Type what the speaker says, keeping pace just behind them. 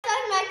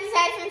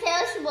Tyson Taylor.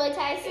 It's your boy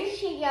Tyson.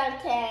 It's your girl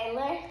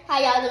Taylor. How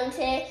y'all doing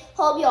today?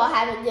 Hope y'all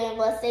having a good and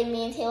blessed day.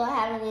 Me and Taylor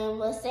having a good and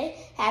blessed day.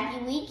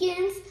 Happy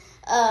weekends.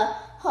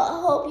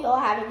 Hope y'all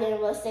having a good and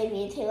blessed day.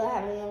 Me and Taylor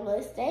having a good and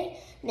blessed day.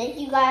 Thank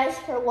you guys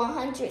for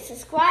 100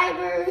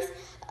 subscribers.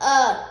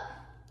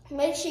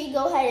 Make sure you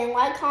go ahead and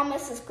like,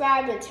 comment,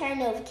 subscribe, and turn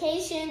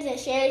notifications, and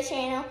share the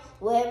channel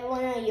with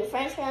everyone on your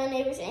friends, family,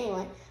 neighbors,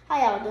 anyone. How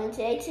y'all doing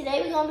today?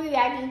 Today we're gonna be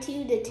reacting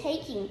to The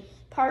Taking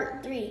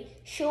Part 3,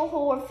 short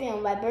horror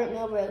film by Burnt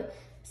Mill Road.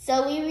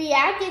 So we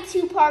reacted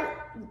to part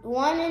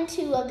 1 and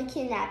 2 of the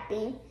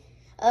kidnapping.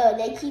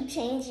 They keep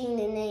changing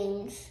the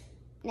names.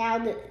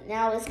 Now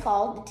it's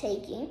called The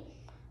Taking.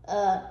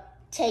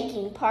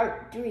 Taking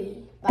Part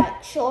 3 by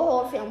short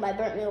horror film by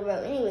Burnt Mill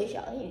Road. Anyways,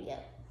 y'all, here we go.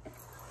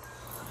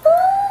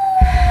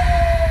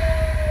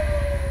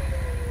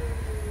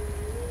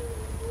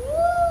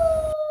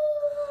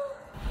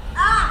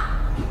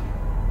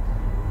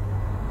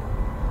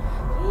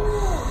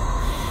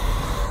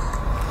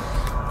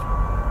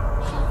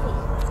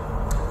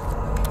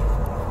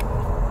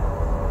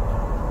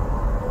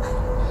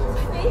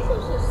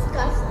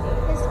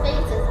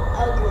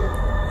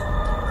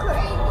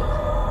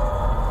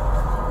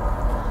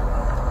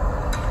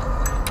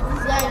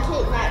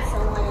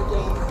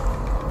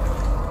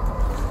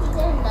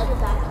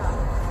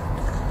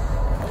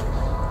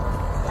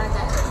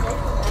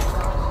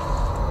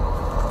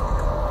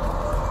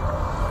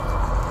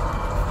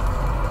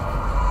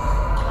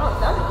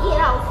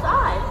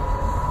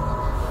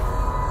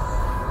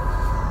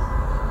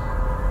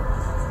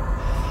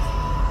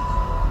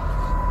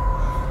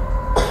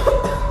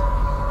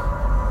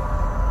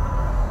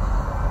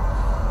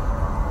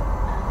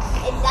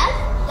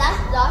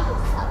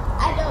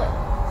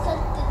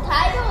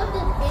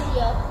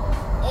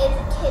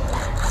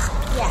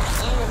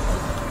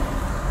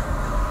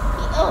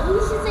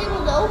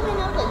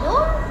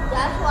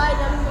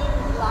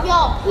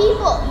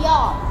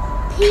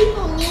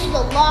 People need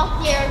to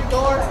lock their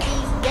doors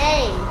these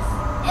days.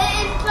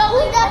 It's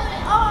totally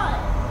on.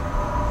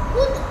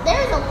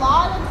 There's a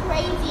lot of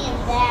crazy and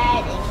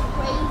bad and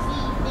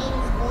crazy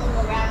things going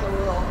around the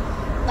world.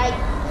 Like,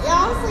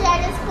 honestly, at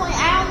this point,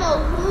 I don't know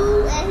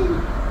who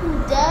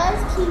does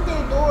keep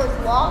their doors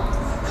locked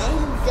and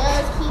who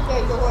does keep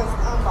their doors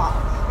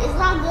unlocked. It's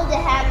not good to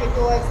have your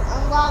doors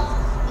unlocked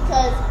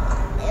because,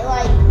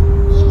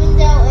 even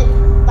though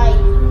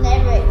you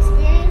never experience,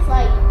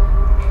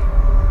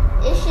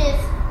 it's just,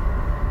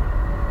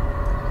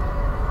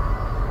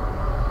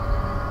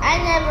 I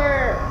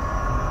never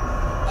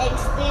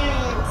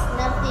experienced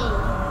nothing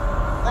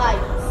like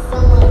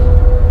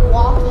someone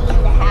walking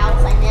in the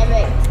house. I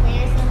never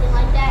experienced something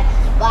like that.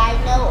 But I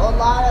know a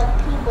lot of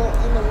people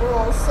in the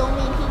world, so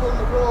many people in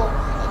the world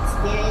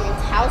experience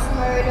house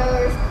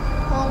murders,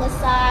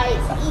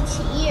 homicides. Each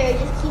year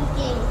just keeps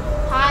getting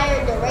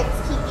higher. The rates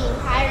keep getting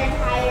higher and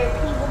higher.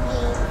 People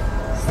being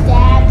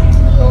stabbed,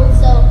 killed.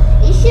 So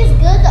it's just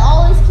good to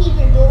always keep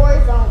your doors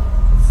locked.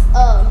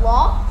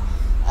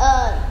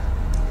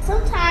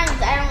 Sometimes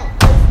it's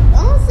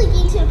honestly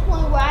getting to the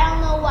point where I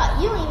don't know why.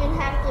 You don't even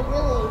have to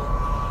really,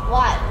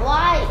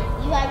 why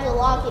you have to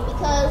lock it,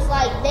 because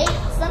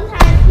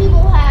sometimes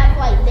people have,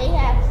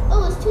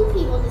 it's 2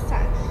 people this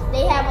time.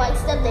 They have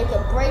stuff that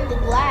could break the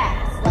glass.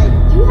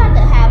 You have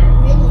to have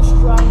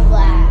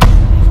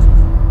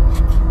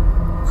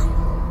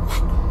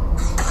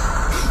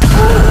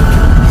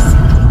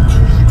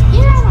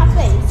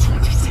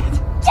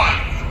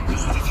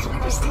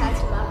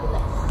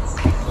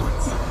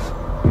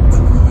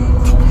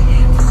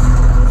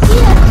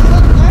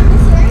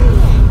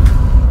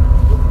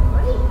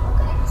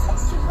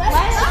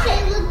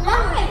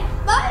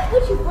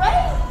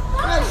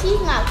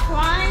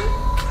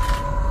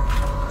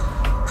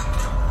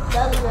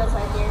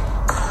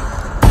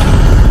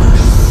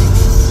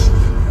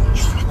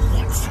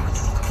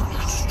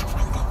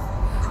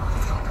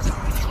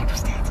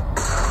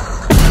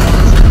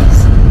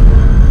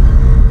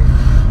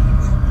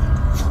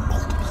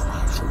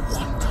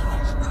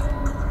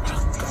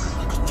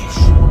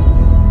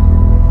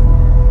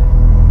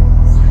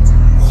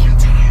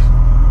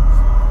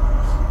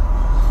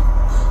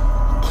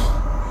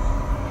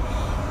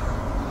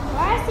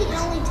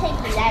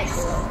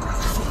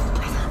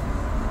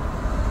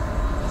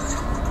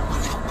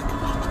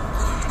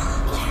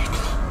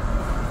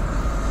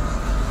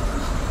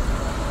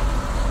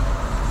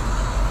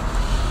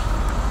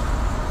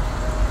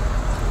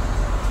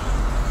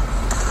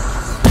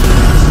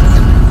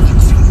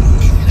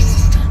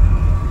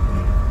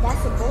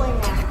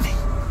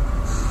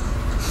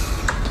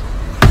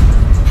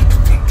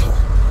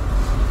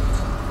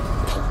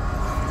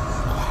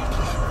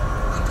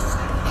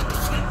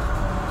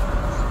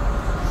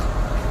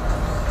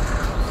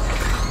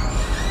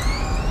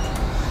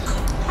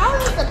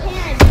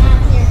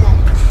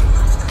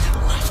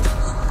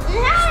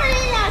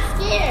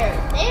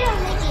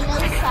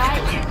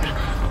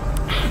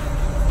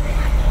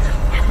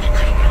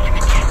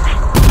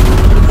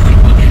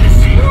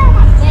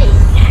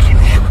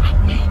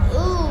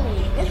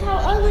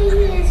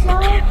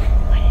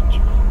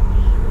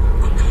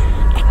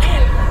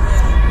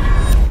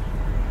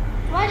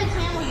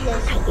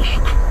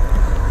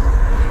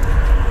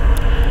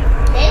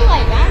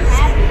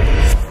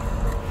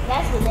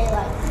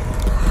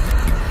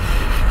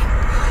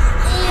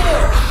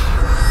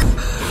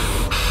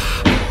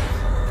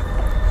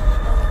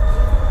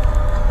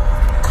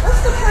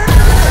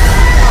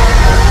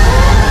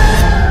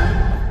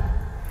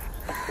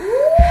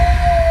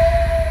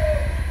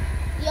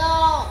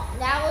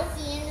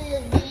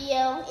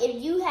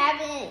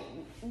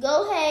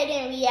go ahead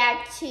and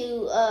react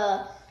to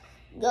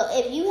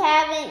if you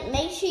haven't,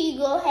 make sure you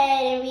go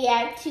ahead and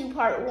react to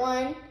part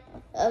 1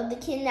 of the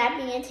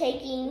kidnapping and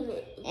taking,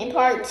 and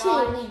part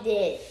 2 we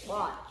did.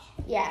 Watch.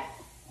 Yeah.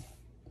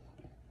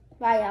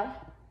 Bye, y'all.